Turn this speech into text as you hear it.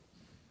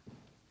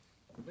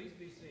Please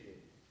be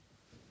seated.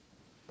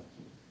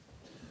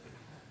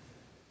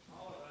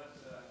 All of us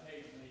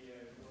occasionally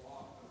go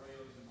off the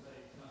rails and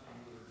say something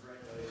we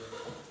regret later.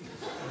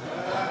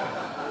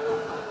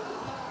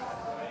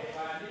 If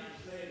I need to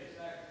say it,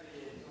 it's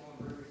actually someone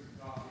brewing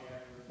some coffee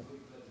afterwards.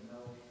 Please let me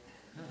know.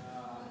 I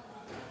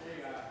tell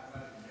you, when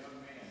I was a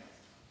young man,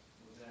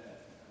 was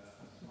at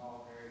a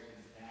small parish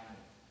in the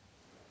town,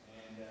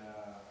 and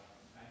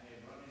I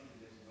had run into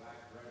this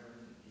black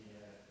reverend. He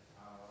had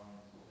our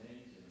own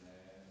things, and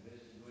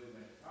visited with him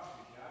at the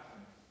coffee shop,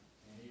 and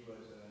he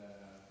was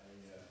a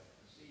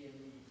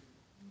CME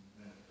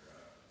minister.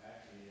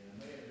 Actually, it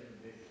may have been a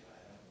bishop. I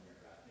don't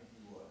remember. I think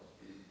he was.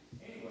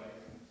 Anyway,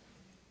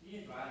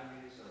 he invited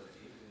me to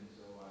services, and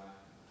so I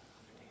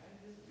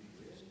this would be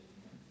good.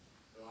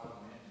 So I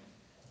went,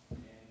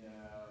 and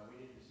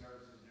we did the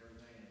services and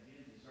everything. And at the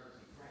end of the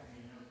service, he cracked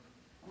me up.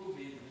 We'll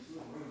be in this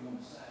little room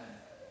on the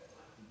side of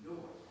the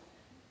door.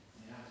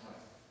 And I was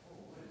like,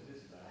 oh, what is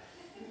this about?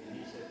 And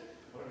he said,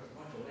 well, there's a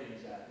bunch of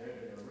ladies out there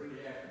that are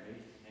really after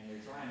me, and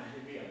they're trying to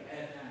give me a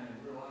bad time, and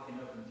we're locking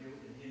up in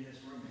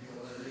this room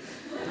until they're leaving.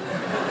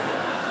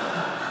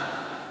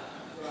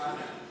 So I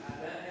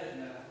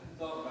hadn't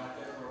thought about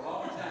that for a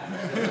long time.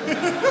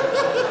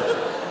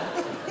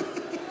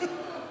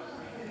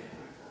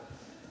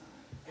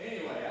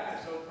 Anyway, I'm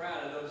so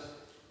proud of those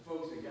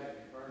folks that got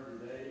confirmed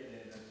today,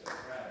 and I'm so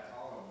proud of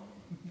all of them.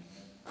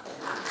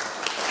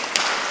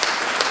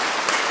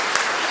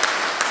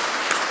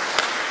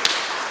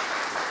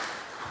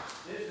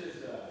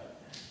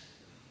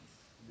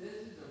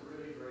 This is a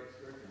really great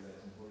scripture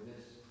lesson for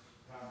this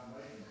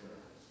confirmation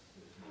service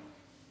this month.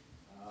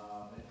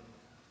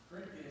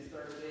 Corinthians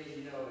 13,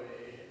 you know,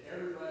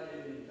 everybody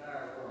in the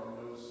entire world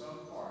knows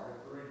some part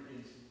of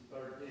Corinthians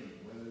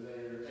 13, whether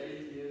they're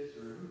atheists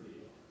or who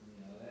they are.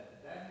 You know, that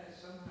has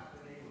somehow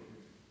been able to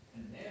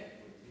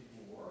connect with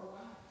people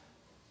worldwide.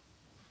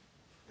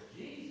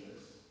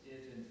 Jesus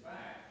is, in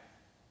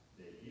fact,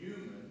 the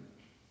human,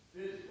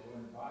 physical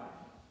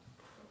embodiment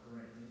of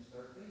Corinthians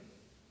 13.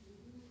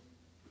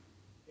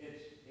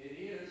 It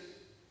is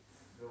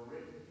the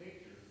written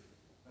picture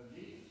of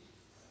Jesus.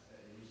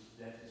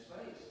 That's his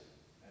face.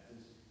 That's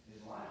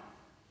his life.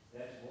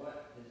 That's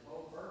what his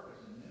whole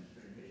purpose and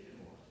ministry and mission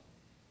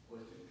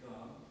was to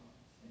come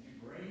and to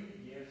bring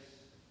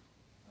gifts,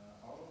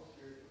 all those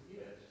spiritual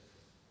gifts,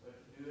 but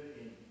to do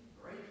it in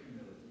great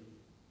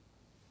humility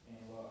and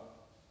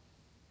love.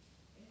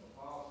 You know,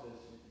 Paul says,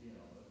 you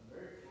know,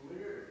 very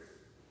clear.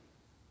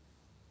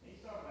 He's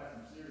talking about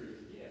some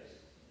serious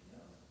gifts, you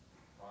know,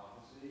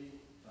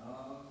 prophecy,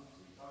 tongues.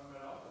 He's talking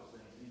about all those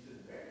things. He says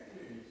very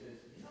clearly, he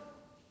says, you know,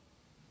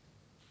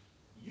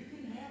 you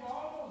can have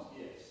all those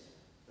gifts,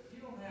 but if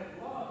you don't have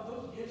love,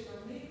 those gifts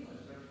are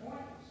meaningless. They're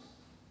pointless.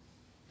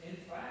 In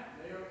fact,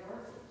 they are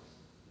worthless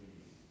to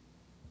you.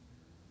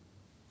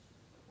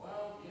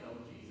 Well, you know,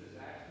 Jesus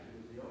actually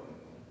was the only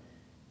one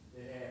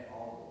that had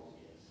all those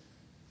gifts.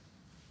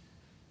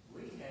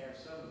 We have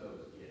some of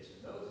those gifts.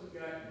 And those who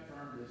got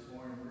confirmed this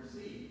morning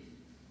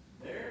received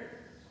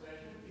their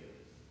special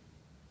gift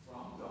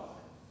from God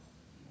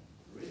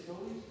through his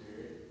Holy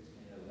Spirit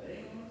and the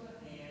laying on of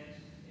the hands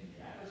in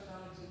the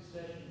apostolic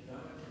succession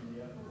coming from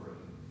the upper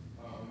room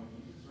when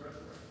Jesus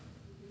resurrected.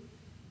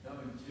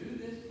 Coming to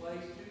this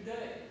place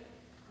today.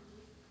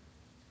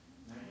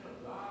 Now, you know,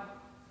 God,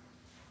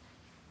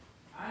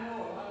 I know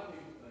a lot of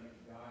people think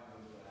God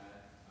goes by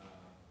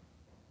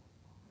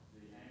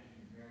the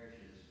Anglican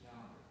Parish's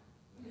calendar.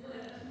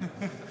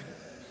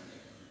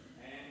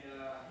 And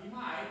he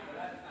might, but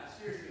I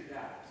seriously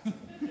doubt it.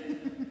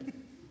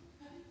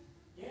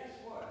 Guess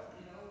what?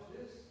 You know,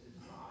 this is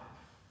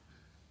not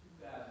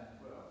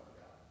 2012 for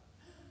God.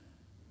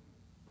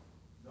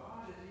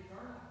 God is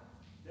eternal.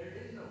 There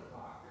is no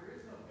clock. There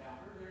is no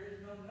calendar. There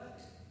is no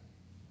nothing.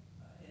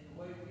 In the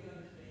way we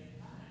understand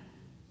time.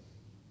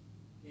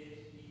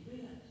 It's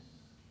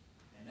events.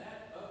 And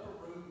that upper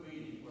room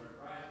meeting where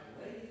Christ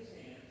laid his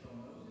hands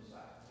on those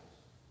disciples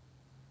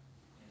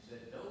and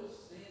said, those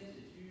sins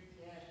that you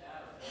cast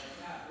out are cast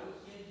out. Those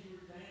sins you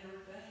retain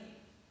are retained.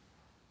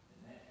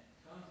 And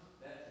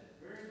that's the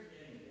very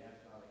beginning of the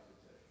apostolic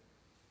succession.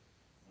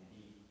 And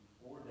he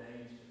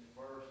ordains the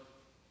first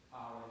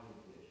college of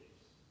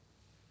bishops.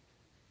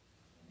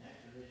 And that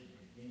tradition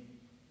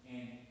continues.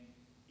 And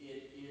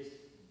it is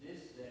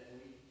this that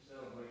we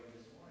celebrate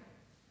this morning.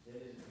 That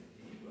is a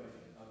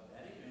continuation of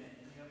that event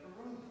in the upper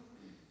room.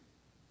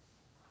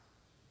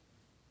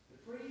 The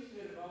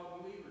priesthood of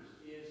all believers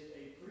is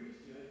a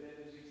priesthood that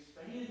is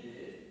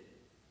expanded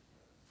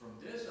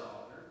from this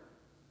altar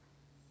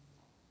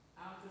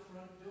out the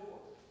front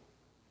door.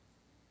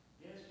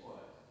 Guess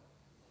what?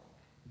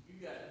 You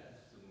got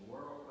some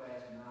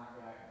world-class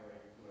knockout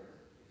great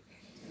clergy.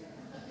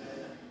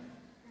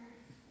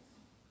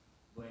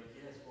 But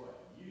guess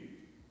what? You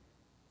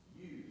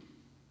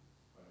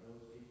are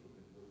those people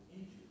who go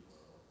into the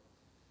world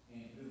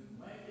and who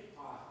make it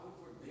possible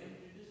for them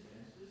to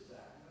dispense the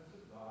sacraments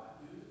of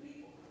God to the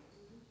people.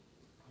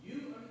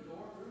 You are the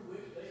door through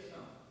which they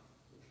come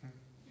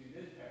to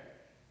this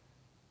parish.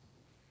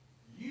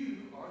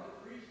 You are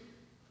the priest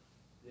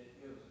that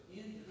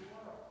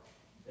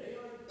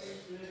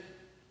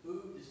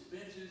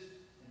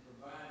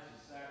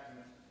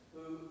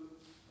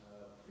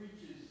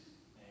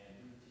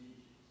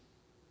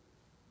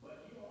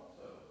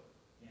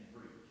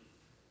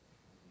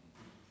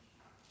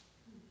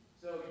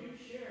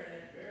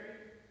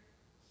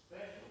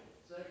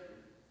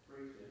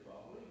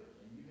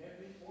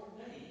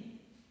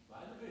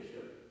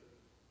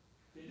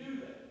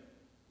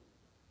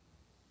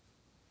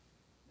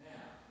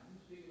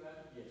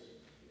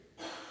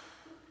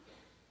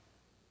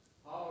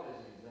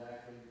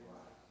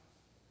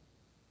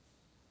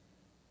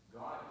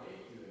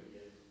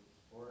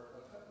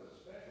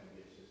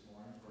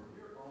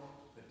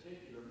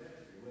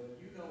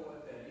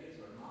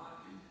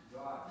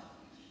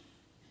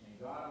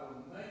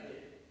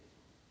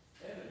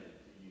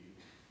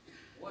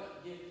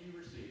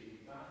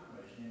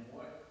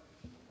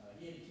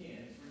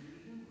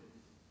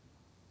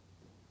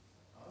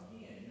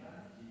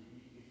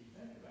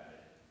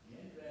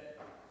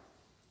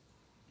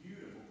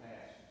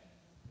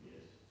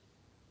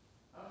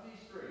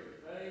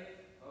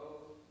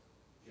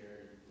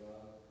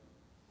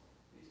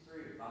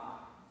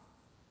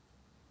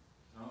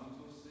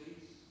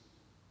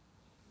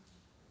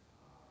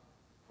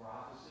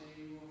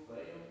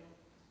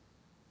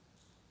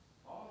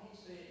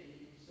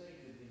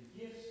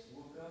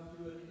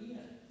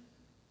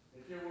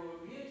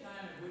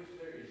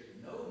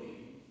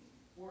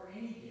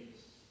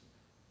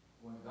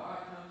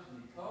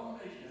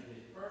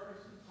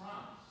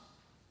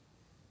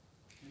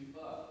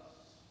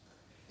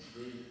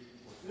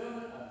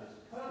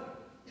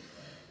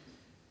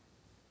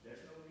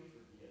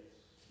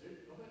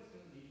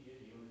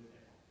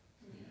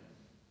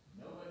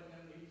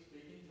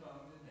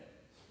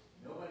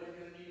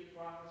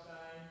promise